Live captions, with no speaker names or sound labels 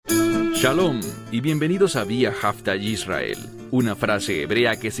Shalom y bienvenidos a Vía Haftaj Israel, una frase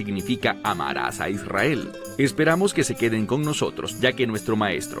hebrea que significa amarás a Israel. Esperamos que se queden con nosotros, ya que nuestro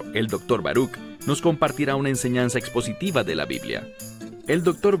maestro, el Dr. Baruch, nos compartirá una enseñanza expositiva de la Biblia. El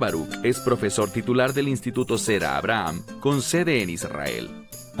Dr. Baruch es profesor titular del Instituto Zera Abraham, con sede en Israel.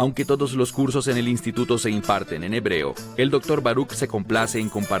 Aunque todos los cursos en el instituto se imparten en hebreo, el Dr. Baruch se complace en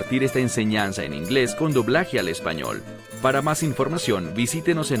compartir esta enseñanza en inglés con doblaje al español. Para más información,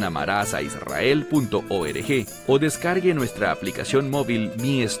 visítenos en amarasaisrael.org o descargue nuestra aplicación móvil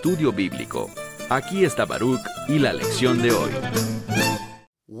Mi Estudio Bíblico. Aquí está Baruch y la lección de hoy.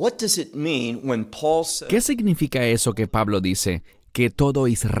 ¿Qué significa eso que Pablo dice, que todo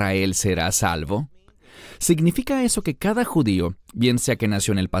Israel será salvo? ¿Significa eso que cada judío, bien sea que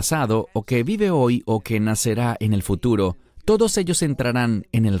nació en el pasado, o que vive hoy, o que nacerá en el futuro, todos ellos entrarán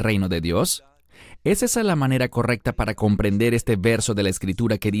en el reino de Dios? ¿Es esa la manera correcta para comprender este verso de la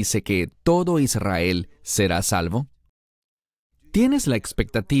Escritura que dice que todo Israel será salvo? ¿Tienes la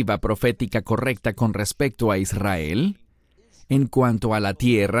expectativa profética correcta con respecto a Israel, en cuanto a la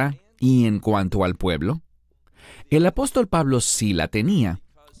tierra y en cuanto al pueblo? El apóstol Pablo sí la tenía,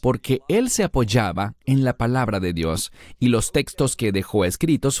 porque él se apoyaba en la palabra de Dios, y los textos que dejó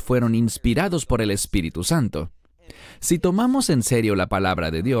escritos fueron inspirados por el Espíritu Santo. Si tomamos en serio la palabra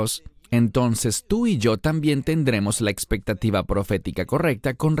de Dios, entonces tú y yo también tendremos la expectativa profética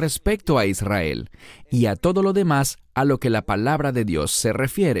correcta con respecto a Israel, y a todo lo demás a lo que la palabra de Dios se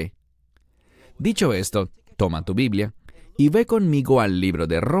refiere. Dicho esto, toma tu Biblia y ve conmigo al libro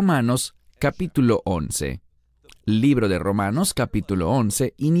de Romanos, capítulo 11. Libro de Romanos, capítulo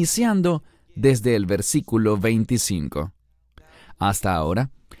 11, iniciando desde el versículo 25. Hasta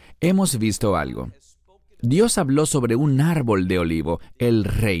ahora, hemos visto algo. Dios habló sobre un árbol de olivo, el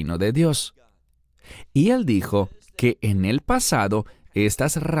reino de Dios. Y Él dijo que en el pasado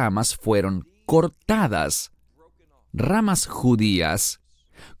estas ramas fueron cortadas, ramas judías,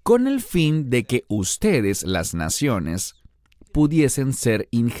 con el fin de que ustedes, las naciones, pudiesen ser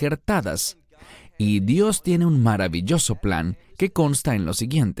injertadas. Y Dios tiene un maravilloso plan que consta en lo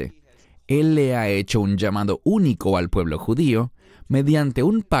siguiente. Él le ha hecho un llamado único al pueblo judío mediante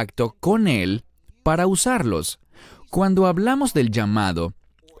un pacto con Él para usarlos. Cuando hablamos del llamado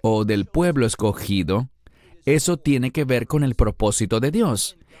o del pueblo escogido, eso tiene que ver con el propósito de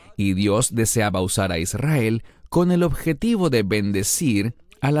Dios. Y Dios deseaba usar a Israel con el objetivo de bendecir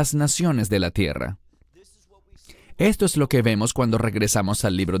a las naciones de la tierra. Esto es lo que vemos cuando regresamos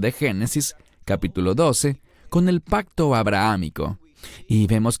al libro de Génesis, capítulo 12, con el pacto abrahámico, y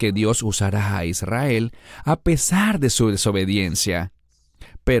vemos que Dios usará a Israel a pesar de su desobediencia.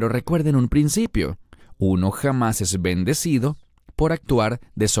 Pero recuerden un principio: uno jamás es bendecido por actuar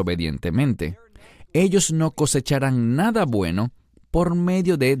desobedientemente. Ellos no cosecharán nada bueno por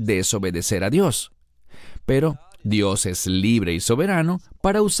medio de desobedecer a Dios. Pero Dios es libre y soberano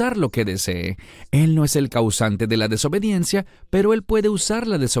para usar lo que desee. Él no es el causante de la desobediencia, pero Él puede usar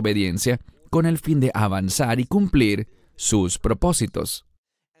la desobediencia con el fin de avanzar y cumplir sus propósitos.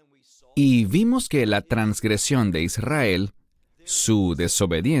 Y vimos que la transgresión de Israel, su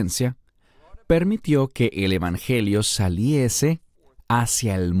desobediencia, permitió que el Evangelio saliese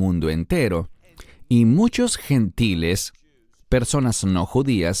hacia el mundo entero, y muchos gentiles, personas no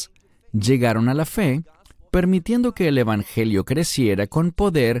judías, llegaron a la fe, permitiendo que el Evangelio creciera con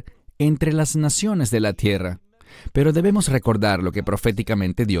poder entre las naciones de la tierra. Pero debemos recordar lo que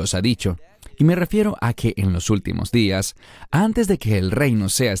proféticamente Dios ha dicho, y me refiero a que en los últimos días, antes de que el reino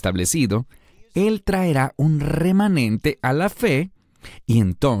sea establecido, Él traerá un remanente a la fe, y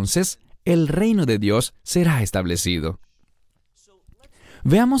entonces el reino de Dios será establecido.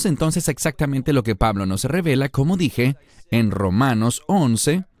 Veamos entonces exactamente lo que Pablo nos revela, como dije, en Romanos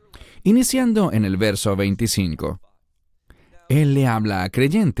 11, iniciando en el verso 25. Él le habla a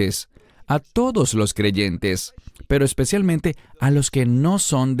creyentes, a todos los creyentes, pero especialmente a los que no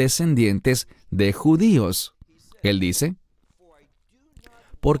son descendientes de judíos. Él dice,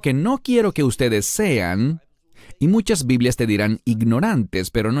 porque no quiero que ustedes sean, y muchas Biblias te dirán ignorantes,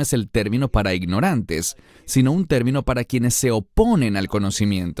 pero no es el término para ignorantes, sino un término para quienes se oponen al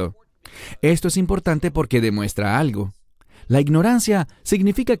conocimiento. Esto es importante porque demuestra algo. La ignorancia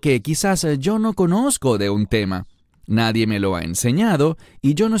significa que quizás yo no conozco de un tema. Nadie me lo ha enseñado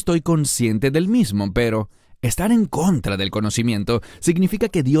y yo no estoy consciente del mismo, pero estar en contra del conocimiento significa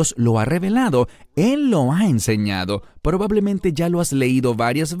que Dios lo ha revelado, Él lo ha enseñado, probablemente ya lo has leído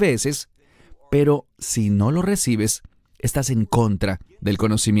varias veces, pero si no lo recibes, estás en contra del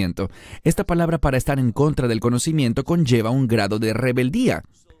conocimiento. Esta palabra para estar en contra del conocimiento conlleva un grado de rebeldía.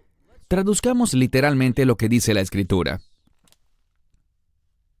 Traduzcamos literalmente lo que dice la Escritura.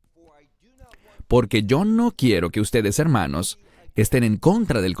 Porque yo no quiero que ustedes, hermanos, estén en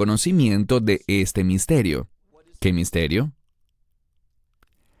contra del conocimiento de este misterio. ¿Qué misterio?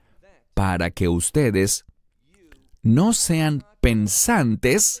 Para que ustedes no sean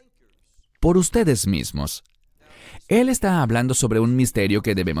pensantes por ustedes mismos. Él está hablando sobre un misterio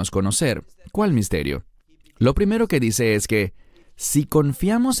que debemos conocer. ¿Cuál misterio? Lo primero que dice es que si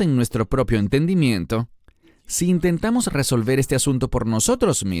confiamos en nuestro propio entendimiento, si intentamos resolver este asunto por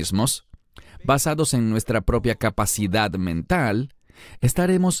nosotros mismos, basados en nuestra propia capacidad mental,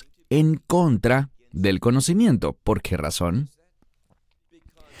 estaremos en contra del conocimiento. ¿Por qué razón?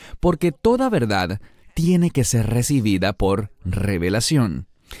 Porque toda verdad tiene que ser recibida por revelación.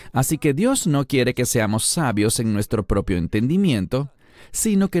 Así que Dios no quiere que seamos sabios en nuestro propio entendimiento,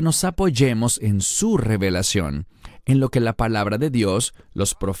 sino que nos apoyemos en su revelación, en lo que la palabra de Dios,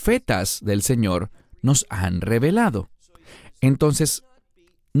 los profetas del Señor, nos han revelado. Entonces,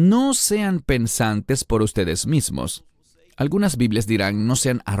 no sean pensantes por ustedes mismos. Algunas Biblias dirán no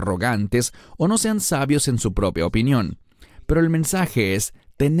sean arrogantes o no sean sabios en su propia opinión. Pero el mensaje es,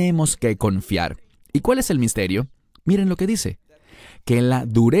 tenemos que confiar. ¿Y cuál es el misterio? Miren lo que dice. Que la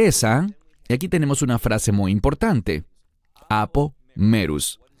dureza, y aquí tenemos una frase muy importante,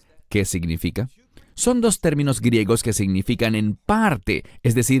 apomerus. ¿Qué significa? Son dos términos griegos que significan en parte,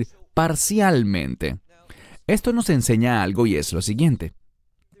 es decir, parcialmente. Esto nos enseña algo y es lo siguiente.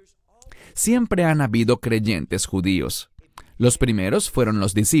 Siempre han habido creyentes judíos. Los primeros fueron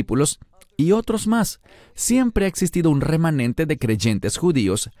los discípulos y otros más. Siempre ha existido un remanente de creyentes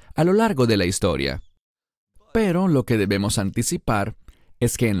judíos a lo largo de la historia. Pero lo que debemos anticipar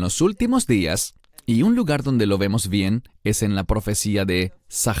es que en los últimos días, y un lugar donde lo vemos bien es en la profecía de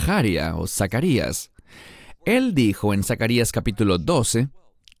Zacarías. Él dijo en Zacarías capítulo 12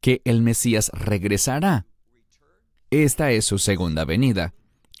 que el Mesías regresará. Esta es su segunda venida.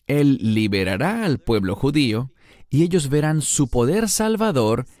 Él liberará al pueblo judío y ellos verán su poder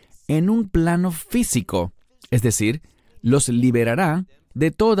salvador en un plano físico, es decir, los liberará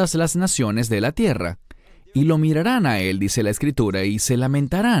de todas las naciones de la tierra. Y lo mirarán a él, dice la Escritura, y se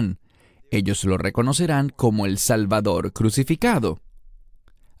lamentarán. Ellos lo reconocerán como el Salvador crucificado,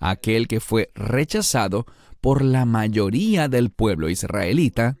 aquel que fue rechazado por la mayoría del pueblo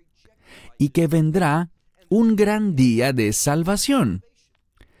israelita y que vendrá un gran día de salvación.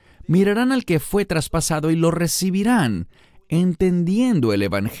 Mirarán al que fue traspasado y lo recibirán, entendiendo el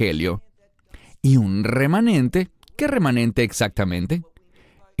Evangelio. Y un remanente, ¿qué remanente exactamente?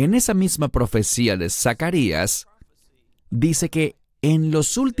 En esa misma profecía de Zacarías, dice que en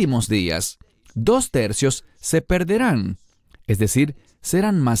los últimos días, 2/3 se perderán, es decir,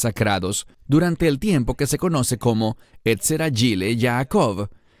 serán masacrados durante el tiempo que se conoce como Etzeragile Yaakov,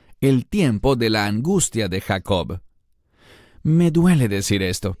 el tiempo de la angustia de Jacob. Me duele decir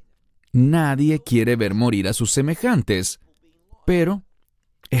esto. Nadie quiere ver morir a sus semejantes, pero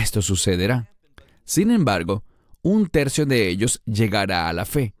esto sucederá. Sin embargo, 1/3 de ellos llegará a la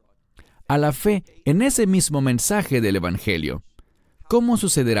fe en ese mismo mensaje del Evangelio. ¿Cómo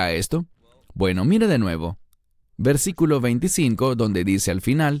sucederá esto? Bueno, mire de nuevo. Versículo 25, donde dice al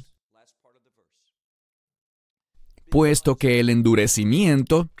final, puesto que el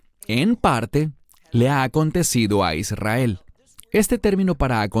endurecimiento, en parte, le ha acontecido a Israel. Este término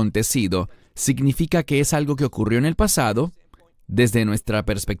para acontecido significa que es algo que ocurrió en el pasado. Desde nuestra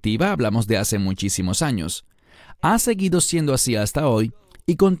perspectiva hablamos de hace muchísimos años. Ha seguido siendo así hasta hoy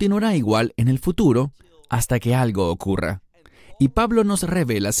y continuará igual en el futuro hasta que algo ocurra. Y Pablo nos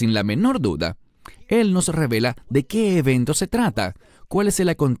revela sin la menor duda. Él nos revela de qué evento se trata, cuál es el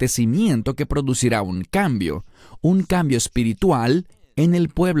acontecimiento que producirá un cambio espiritual en el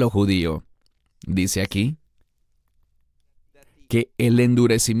pueblo judío. Dice aquí que el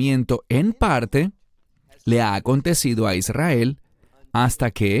endurecimiento en parte le ha acontecido a Israel hasta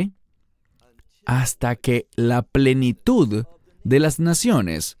que la plenitud de las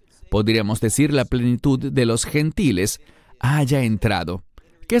naciones, podríamos decir la plenitud de los gentiles, haya entrado.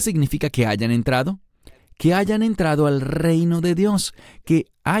 ¿Qué significa que hayan entrado? Que hayan entrado al reino de Dios, que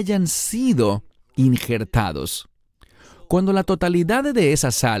hayan sido injertados. Cuando la totalidad de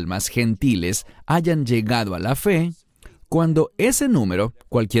esas almas gentiles hayan llegado a la fe, cuando ese número,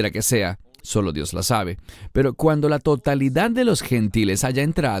 cualquiera que sea, solo Dios la sabe, pero cuando la totalidad de los gentiles haya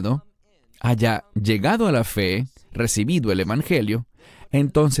entrado, haya llegado a la fe, recibido el Evangelio,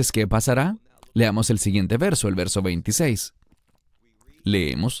 entonces, ¿qué pasará? Leamos el siguiente verso, el verso 26.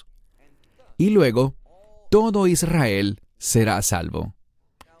 Leemos. Y luego, todo Israel será salvo.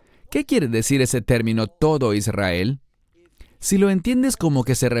 ¿Qué quiere decir ese término todo Israel? Si lo entiendes como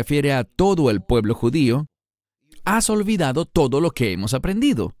que se refiere a todo el pueblo judío, has olvidado todo lo que hemos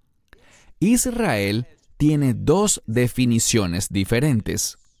aprendido. Israel tiene dos definiciones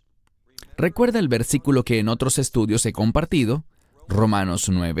diferentes. Recuerda el versículo que en otros estudios he compartido, Romanos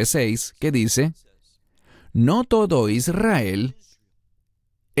 9:6, que dice, no todo Israel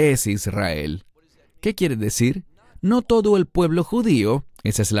es Israel. ¿Qué quiere decir? No todo el pueblo judío,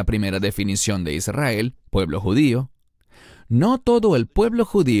 esa es la primera definición de Israel, pueblo judío. No todo el pueblo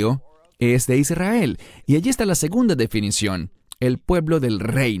judío es de Israel. Y allí está la segunda definición, el pueblo del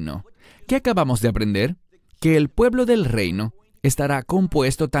reino. ¿Qué acabamos de aprender? Que el pueblo del reino estará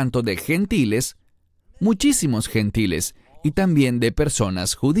compuesto tanto de gentiles, muchísimos gentiles, y también de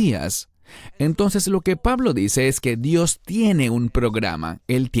personas judías. Entonces lo que Pablo dice es que Dios tiene un programa,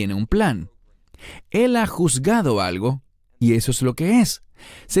 Él tiene un plan. Él ha juzgado algo, y eso es lo que es.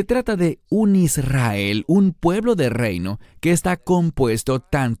 Se trata de un Israel, un pueblo de reino, que está compuesto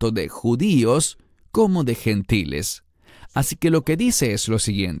tanto de judíos como de gentiles. Así que lo que dice es lo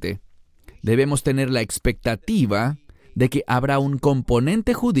siguiente. Debemos tener la expectativa de que habrá un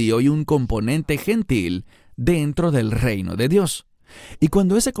componente judío y un componente gentil dentro del reino de Dios. Y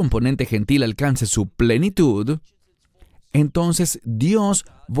cuando ese componente gentil alcance su plenitud, entonces Dios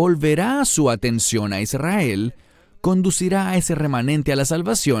volverá su atención a Israel, conducirá a ese remanente a la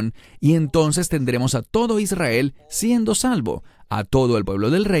salvación, y entonces tendremos a todo Israel siendo salvo, a todo el pueblo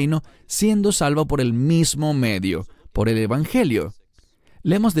del reino siendo salvo por el mismo medio, por el Evangelio.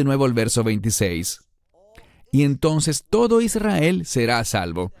 Leemos de nuevo el verso 26. Y entonces todo Israel será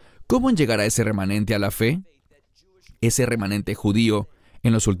salvo. ¿Cómo llegará ese remanente a la fe? Ese remanente judío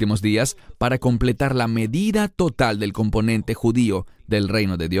en los últimos días para completar la medida total del componente judío del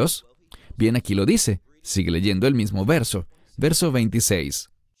reino de Dios. Bien, aquí lo dice. Sigue leyendo el mismo verso. Verso 26.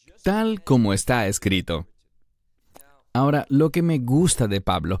 Tal como está escrito. Ahora, lo que me gusta de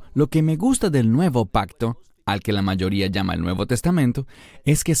Pablo, lo que me gusta del Nuevo Pacto, al que la mayoría llama el Nuevo Testamento,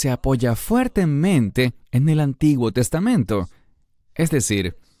 es que se apoya fuertemente en el Antiguo Testamento. Es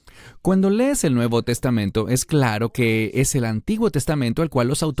decir, cuando lees el Nuevo Testamento, es claro que es el Antiguo Testamento al cual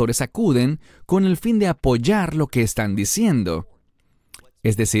los autores acuden con el fin de apoyar lo que están diciendo.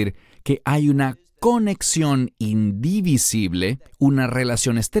 Es decir, que hay una conexión indivisible, una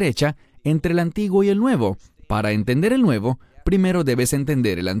relación estrecha entre el Antiguo y el Nuevo. Para entender el Nuevo, primero debes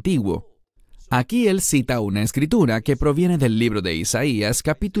entender el Antiguo. Aquí él cita una escritura que proviene del libro de Isaías,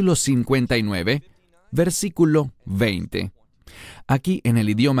 capítulo 59, versículo 20. Aquí en el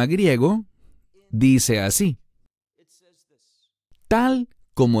idioma griego, dice así: tal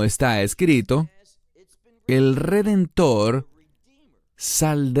como está escrito, el Redentor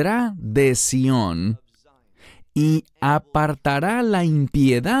saldrá de Sión y apartará la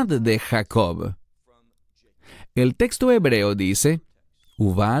impiedad de Jacob. El texto hebreo dice: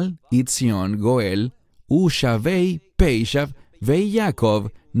 Ubal, Itzion, Goel, Ushavei, Peishav, Vei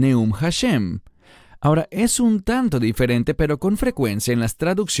Yaakov, Neum Hashem. Ahora, es un tanto diferente, pero con frecuencia en las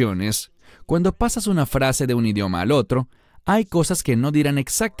traducciones, cuando pasas una frase de un idioma al otro, hay cosas que no dirán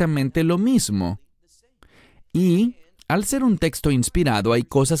exactamente lo mismo. Y, al ser un texto inspirado, hay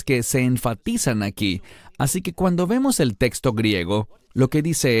cosas que se enfatizan aquí. Así que cuando vemos el texto griego, lo que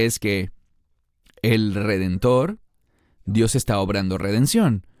dice es que el Redentor, Dios está obrando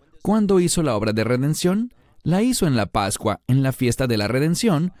redención. ¿Cuándo hizo la obra de redención? La hizo en la Pascua, en la fiesta de la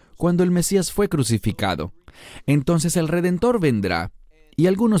redención, cuando el Mesías fue crucificado. Entonces el Redentor vendrá. Y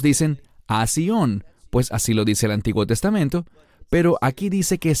algunos dicen, a Sión, pues así lo dice el Antiguo Testamento, pero aquí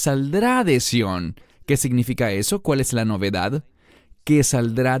dice que saldrá de Sión. ¿Qué significa eso? ¿Cuál es la novedad? Que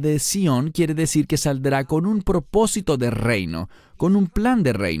saldrá de Sión quiere decir que saldrá con un propósito de reino, con un plan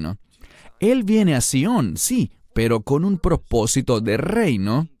de reino. Él viene a Sión, sí, pero con un propósito de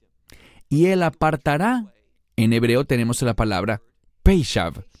reino, y él apartará. En hebreo tenemos la palabra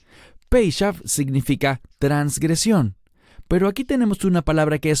Peishav. Peishav significa transgresión, pero aquí tenemos una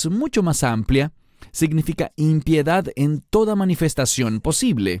palabra que es mucho más amplia, significa impiedad en toda manifestación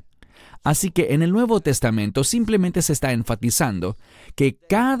posible. Así que en el Nuevo Testamento simplemente se está enfatizando que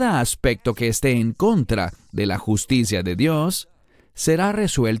cada aspecto que esté en contra de la justicia de Dios será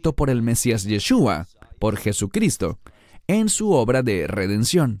resuelto por el Mesías Yeshua, por Jesucristo, en su obra de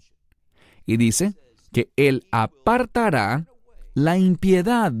redención. Y dice que Él apartará la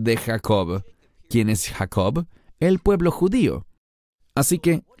impiedad de Jacob. ¿Quién es Jacob? El pueblo judío. Así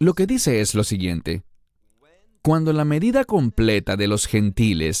que lo que dice es lo siguiente: cuando la medida completa de los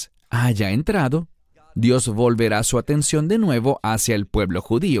gentiles haya entrado, Dios volverá su atención de nuevo hacia el pueblo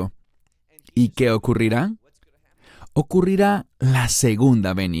judío. ¿Y qué ocurrirá? Ocurrirá la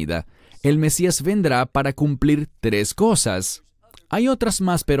segunda venida. El Mesías vendrá para cumplir 3 cosas. Hay otras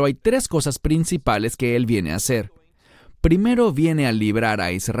más, pero hay 3 cosas principales que Él viene a hacer. Primero viene a librar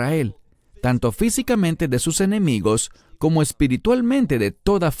a Israel. tanto físicamente de sus enemigos como espiritualmente de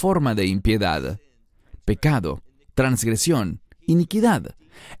toda forma de impiedad, pecado, transgresión, iniquidad.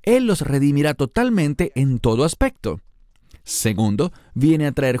 Él los redimirá totalmente en todo aspecto. Segundo, viene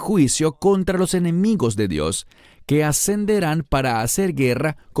a traer juicio contra los enemigos de Dios, que ascenderán para hacer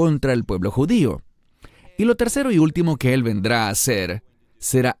guerra contra el pueblo judío. Y lo tercero y último que Él vendrá a hacer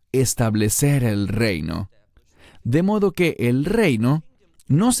será establecer el reino. De modo que el reino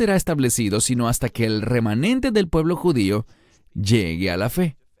no será establecido sino hasta que el remanente del pueblo judío llegue a la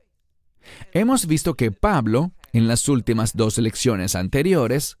fe. Hemos visto que Pablo, en las últimas 2 lecciones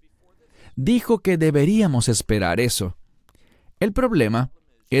anteriores, dijo que deberíamos esperar eso. El problema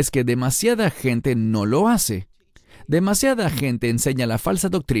es que demasiada gente no lo hace. Demasiada gente enseña la falsa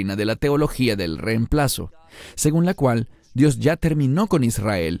doctrina de la teología del reemplazo, según la cual Dios ya terminó con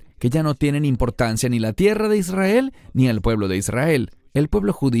Israel, que ya no tienen importancia ni la tierra de Israel ni el pueblo de Israel, el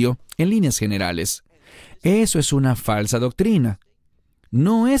pueblo judío en líneas generales. Eso es una falsa doctrina.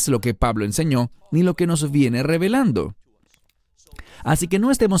 No es lo que Pablo enseñó ni lo que nos viene revelando. Así que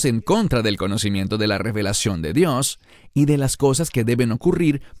no estemos en contra del conocimiento de la revelación de Dios y de las cosas que deben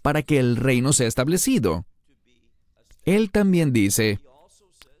ocurrir para que el reino sea establecido. Él también dice,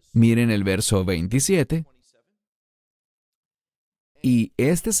 miren el verso 27, y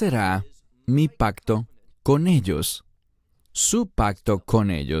este será mi pacto con ellos, su pacto con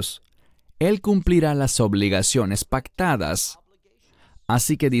ellos. Él cumplirá las obligaciones pactadas.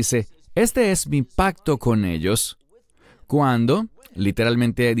 Así que dice, este es mi pacto con ellos. Cuando,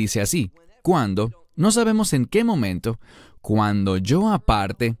 literalmente dice así, cuando, no sabemos en qué momento, cuando yo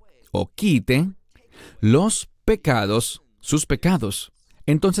aparte o quite los pecados, sus pecados.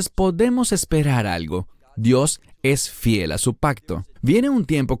 Entonces podemos esperar algo. Dios es fiel a su pacto. Viene un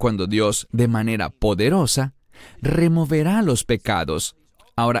tiempo cuando Dios, de manera poderosa, removerá los pecados.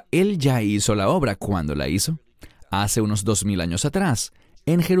 Ahora, Él ya hizo la obra. ¿Cuándo la hizo? Hace unos 2000 años atrás,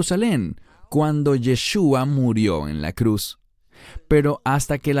 en Jerusalén, cuando Yeshua murió en la cruz. Pero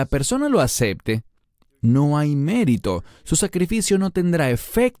hasta que la persona lo acepte, no hay mérito. Su sacrificio no tendrá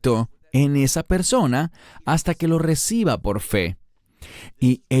efecto en esa persona hasta que lo reciba por fe.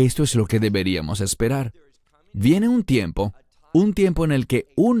 Y esto es lo que deberíamos esperar. Viene un tiempo en el que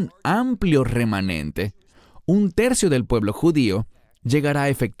un amplio remanente, 1/3 del pueblo judío, llegará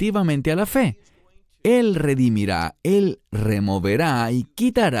efectivamente a la fe. Él redimirá, Él removerá y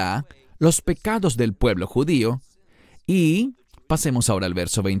quitará los pecados del pueblo judío. Y pasemos ahora al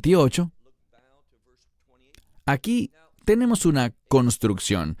verso 28. Aquí tenemos una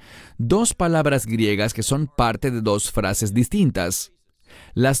construcción, 2 palabras griegas que son parte de 2 frases distintas.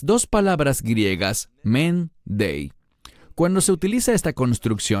 Las 2 palabras griegas, men, dei. Cuando se utiliza esta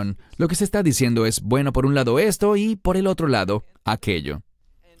construcción, lo que se está diciendo es, bueno, por un lado esto y por el otro lado aquello.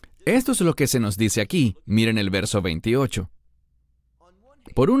 Esto es lo que se nos dice aquí. Miren el verso 28.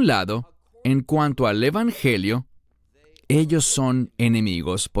 Por un lado, en cuanto al Evangelio, ellos son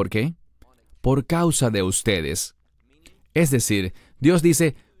enemigos. ¿Por qué? Por causa de ustedes. Es decir, Dios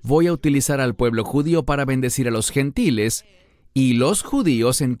dice, voy a utilizar al pueblo judío para bendecir a los gentiles, y los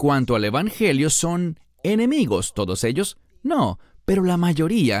judíos en cuanto al Evangelio son enemigos. ¿Todos ellos? No, pero la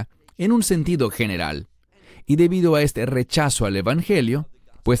mayoría, en un sentido general. Y debido a este rechazo al Evangelio,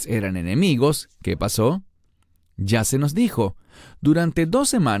 pues eran enemigos, ¿qué pasó? Ya se nos dijo. Durante 2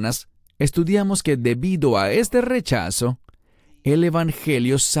 semanas estudiamos que debido a este rechazo, el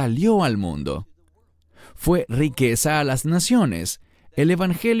Evangelio salió al mundo. Fue riqueza a las naciones. El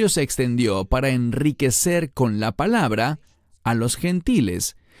Evangelio se extendió para enriquecer con la palabra a los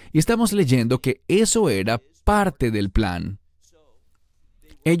gentiles. Y estamos leyendo que eso era parte del plan.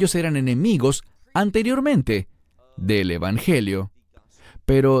 Ellos eran enemigos anteriormente del Evangelio.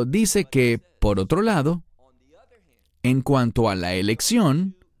 Pero dice que, por otro lado, en cuanto a la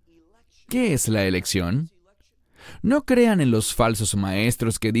elección, ¿qué es la elección? No crean en los falsos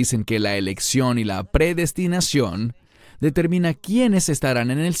maestros que dicen que la elección y la predestinación determina quiénes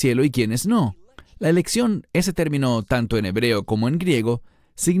estarán en el cielo y quiénes no. La elección, ese término tanto en hebreo como en griego,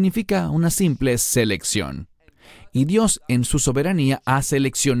 significa una simple selección. Y Dios, en su soberanía, ha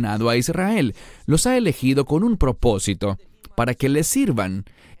seleccionado a Israel. Los ha elegido con un propósito, para que les sirvan.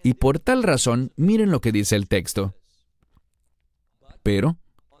 Y por tal razón, miren lo que dice el texto. Pero,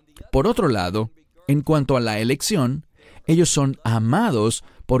 por otro lado, en cuanto a la elección, ellos son amados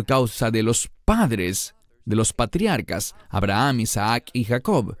por causa de los padres, de los patriarcas, Abraham, Isaac y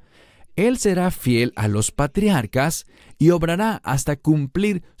Jacob. Él será fiel a los patriarcas y obrará hasta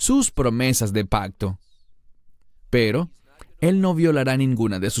cumplir sus promesas de pacto. Pero Él no violará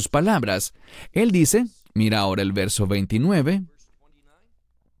ninguna de sus palabras. Él dice, mira ahora el verso 29,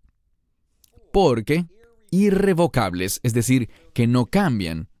 porque irrevocables, es decir, que no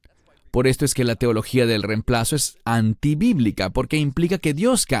cambian. Por esto es que la teología del reemplazo es antibíblica, porque implica que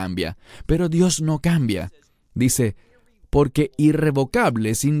Dios cambia, pero Dios no cambia. Dice, porque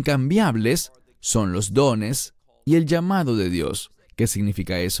irrevocables, incambiables, son los dones y el llamado de Dios. ¿Qué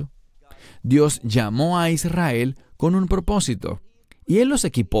significa eso? Dios llamó a Israel con un propósito, y Él los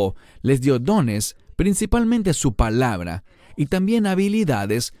equipó, les dio dones, principalmente su palabra, y también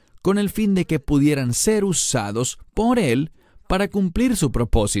habilidades con el fin de que pudieran ser usados por Él para cumplir su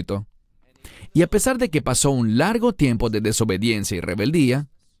propósito. Y a pesar de que pasó un largo tiempo de desobediencia y rebeldía,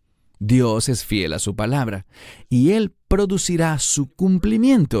 Dios es fiel a su palabra, y Él producirá su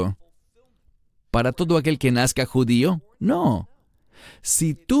cumplimiento. ¿Para todo aquel que nazca judío? No.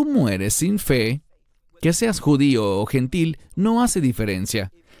 Si tú mueres sin fe, que seas judío o gentil, no hace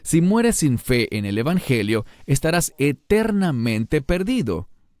diferencia. Si mueres sin fe en el Evangelio, estarás eternamente perdido.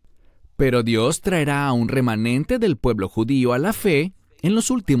 Pero Dios traerá a un remanente del pueblo judío a la fe en los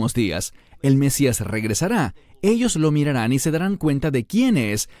últimos días. El Mesías regresará. Ellos lo mirarán y se darán cuenta de quién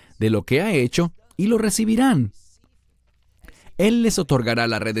es, de lo que ha hecho, y lo recibirán. Él les otorgará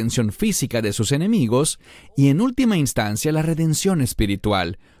la redención física de sus enemigos y, en última instancia, la redención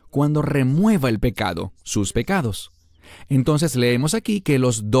espiritual, cuando remueva el pecado, sus pecados. Entonces leemos aquí que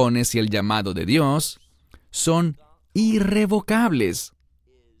los dones y el llamado de Dios son irrevocables.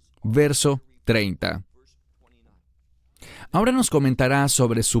 Verso 30. Ahora nos comentará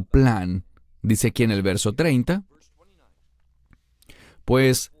sobre su plan. Dice aquí en el verso 30.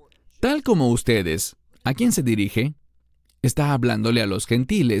 Pues, tal como ustedes, ¿a quién se dirige? Está hablándole a los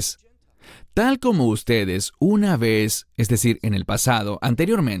gentiles. Tal como ustedes una vez, es decir, en el pasado,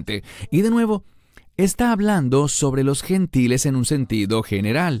 anteriormente, y de nuevo, está hablando sobre los gentiles en un sentido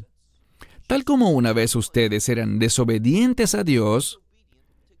general. Tal como una vez ustedes eran desobedientes a Dios,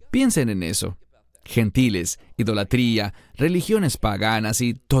 piensen en eso. Gentiles, idolatría, religiones paganas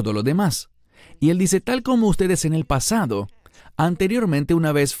y todo lo demás. Y él dice, tal como ustedes en el pasado, anteriormente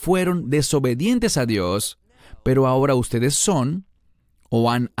una vez fueron desobedientes a Dios, pero ahora ustedes son o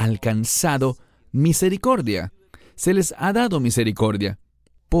han alcanzado misericordia. Se les ha dado misericordia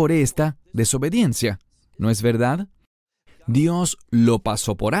por esta desobediencia. ¿No es verdad? Dios lo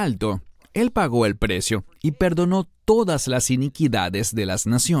pasó por alto. Él pagó el precio y perdonó todas las iniquidades de las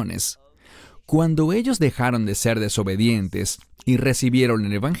naciones. Cuando ellos dejaron de ser desobedientes y recibieron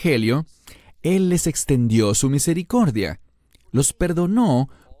el Evangelio, Él les extendió su misericordia. Los perdonó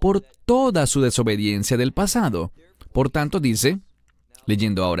por toda su desobediencia del pasado. Por tanto, dice,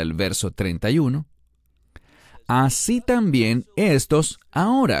 leyendo ahora el verso 31, así también estos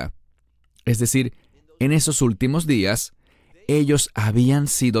ahora. Es decir, en esos últimos días, ellos habían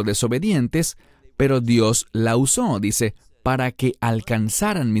sido desobedientes, pero Dios la usó, dice, para que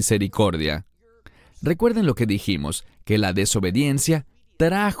alcanzaran misericordia. Recuerden lo que dijimos, que la desobediencia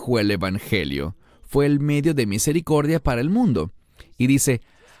trajo el Evangelio, fue el medio de misericordia para el mundo. Y dice,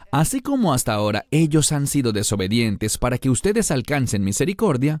 así como hasta ahora ellos han sido desobedientes para que ustedes alcancen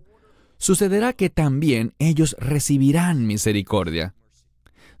misericordia, sucederá que también ellos recibirán misericordia.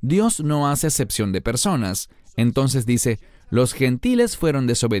 Dios no hace excepción de personas. Entonces dice, los gentiles fueron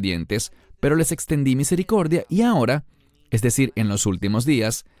desobedientes, pero les extendí misericordia y ahora, es decir, en los últimos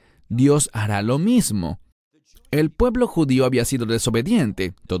días, Dios hará lo mismo. El pueblo judío había sido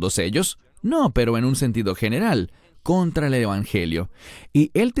desobediente, todos ellos, no, pero en un sentido general, contra el Evangelio.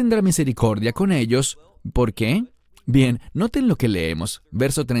 Y Él tendrá misericordia con ellos. ¿Por qué? Bien, noten lo que leemos,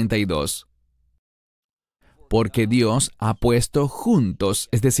 verso 32. Porque Dios ha puesto juntos,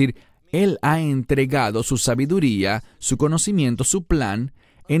 es decir, Él ha entregado su sabiduría, su conocimiento, su plan,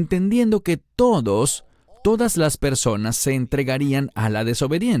 entendiendo que todas las personas se entregarían a la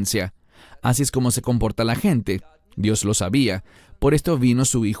desobediencia. Así es como se comporta la gente. Dios lo sabía. Por esto vino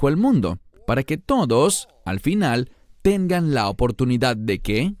su Hijo al mundo, para que todos, al final, tengan la oportunidad de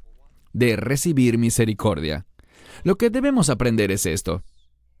 ¿qué? De recibir misericordia. Lo que debemos aprender es esto.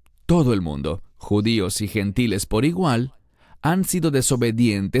 Todo el mundo, judíos y gentiles por igual, han sido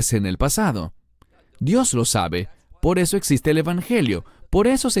desobedientes en el pasado. Dios lo sabe, por eso existe el Evangelio, por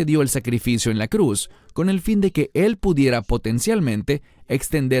eso se dio el sacrificio en la cruz, con el fin de que Él pudiera potencialmente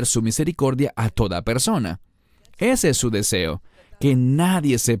extender su misericordia a toda persona. Ese es su deseo, que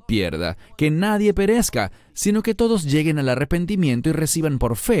nadie se pierda, que nadie perezca, sino que todos lleguen al arrepentimiento y reciban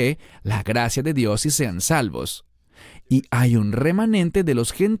por fe la gracia de Dios y sean salvos. Y hay un remanente de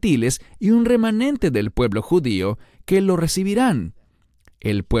los gentiles y un remanente del pueblo judío que lo recibirán,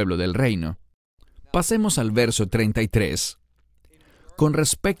 el pueblo del reino. Pasemos al verso 33. Con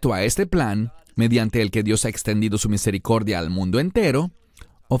respecto a este plan, mediante el que Dios ha extendido su misericordia al mundo entero,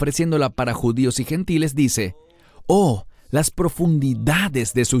 ofreciéndola para judíos y gentiles, dice, «Oh, las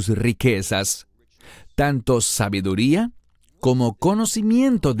profundidades de sus riquezas, tanto sabiduría como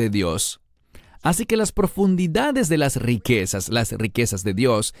conocimiento de Dios». Así que las profundidades de las riquezas de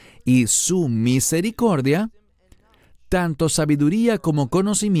Dios y su misericordia, tanto sabiduría como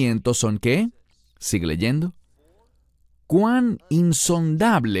conocimiento son ¿qué? Sigue leyendo. Cuán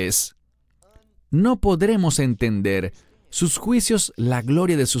insondables. No podremos entender sus juicios, la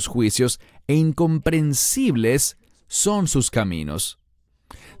gloria de sus juicios, e incomprensibles son sus caminos.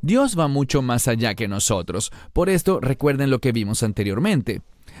 Dios va mucho más allá que nosotros. Por esto, recuerden lo que vimos anteriormente.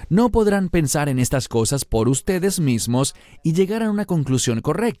 No podrán pensar en estas cosas por ustedes mismos y llegar a una conclusión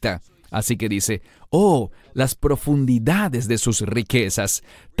correcta. Así que dice, «Oh, las profundidades de sus riquezas,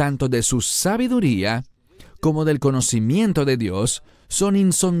 tanto de su sabiduría como del conocimiento de Dios, son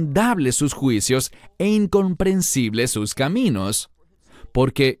insondables sus juicios e incomprensibles sus caminos».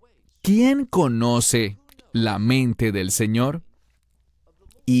 Porque, ¿quién conoce la mente del Señor?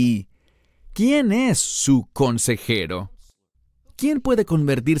 ¿Y quién es su consejero? ¿Quién puede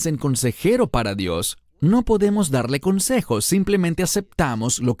convertirse en consejero para Dios? No podemos darle consejos, simplemente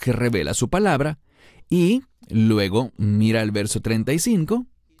aceptamos lo que revela su palabra. Y luego, mira el verso 35,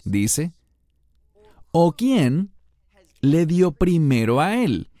 dice, ¿o quién le dio primero a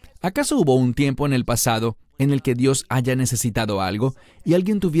él? ¿Acaso hubo un tiempo en el pasado en el que Dios haya necesitado algo y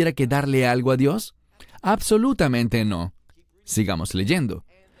alguien tuviera que darle algo a Dios? Absolutamente no. Sigamos leyendo.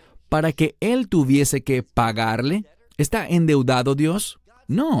 ¿Para que él tuviese que pagarle? ¿Está endeudado Dios?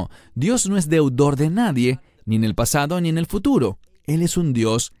 No, Dios no es deudor de nadie, ni en el pasado ni en el futuro. Él es un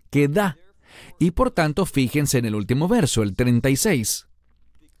Dios que da. Y por tanto, fíjense en el último verso, el 36.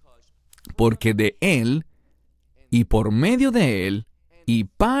 Porque de Él, y por medio de Él, y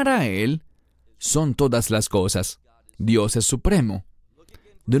para Él, son todas las cosas. Dios es supremo.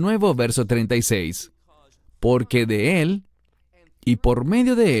 De nuevo, verso 36. Porque de Él, y por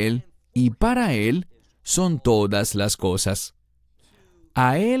medio de Él, y para Él, son todas las cosas.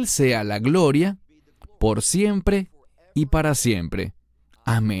 A Él sea la gloria, por siempre y para siempre.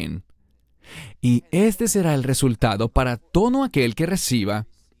 Amén. Y este será el resultado para todo aquel que reciba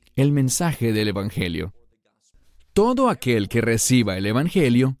el mensaje del Evangelio. Todo aquel que reciba el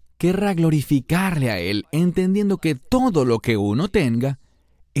Evangelio querrá glorificarle a Él, entendiendo que todo lo que uno tenga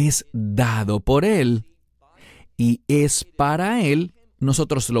es dado por Él. Y es para Él.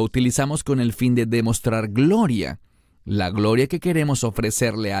 Nosotros lo utilizamos con el fin de demostrar gloria, la gloria que queremos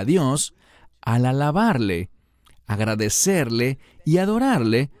ofrecerle a Dios al alabarle, agradecerle y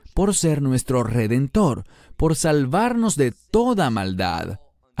adorarle por ser nuestro Redentor, por salvarnos de toda maldad.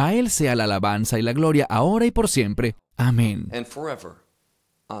 A Él sea la alabanza y la gloria ahora y por siempre. Amén.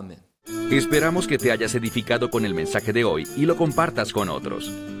 Esperamos que te hayas edificado con el mensaje de hoy y lo compartas con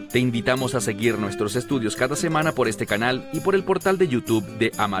otros. Te invitamos a seguir nuestros estudios cada semana por este canal y por el portal de YouTube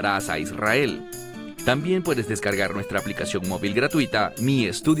de Amarás a Israel. También puedes descargar nuestra aplicación móvil gratuita, Mi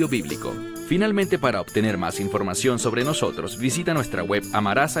Estudio Bíblico. Finalmente, para obtener más información sobre nosotros, visita nuestra web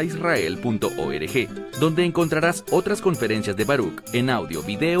amarasaisrael.org, donde encontrarás otras conferencias de Baruch en audio,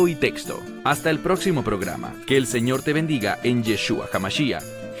 video y texto. Hasta el próximo programa. Que el Señor te bendiga en Yeshua HaMashiach,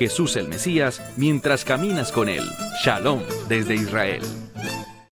 Jesús el Mesías, mientras caminas con Él. Shalom desde Israel.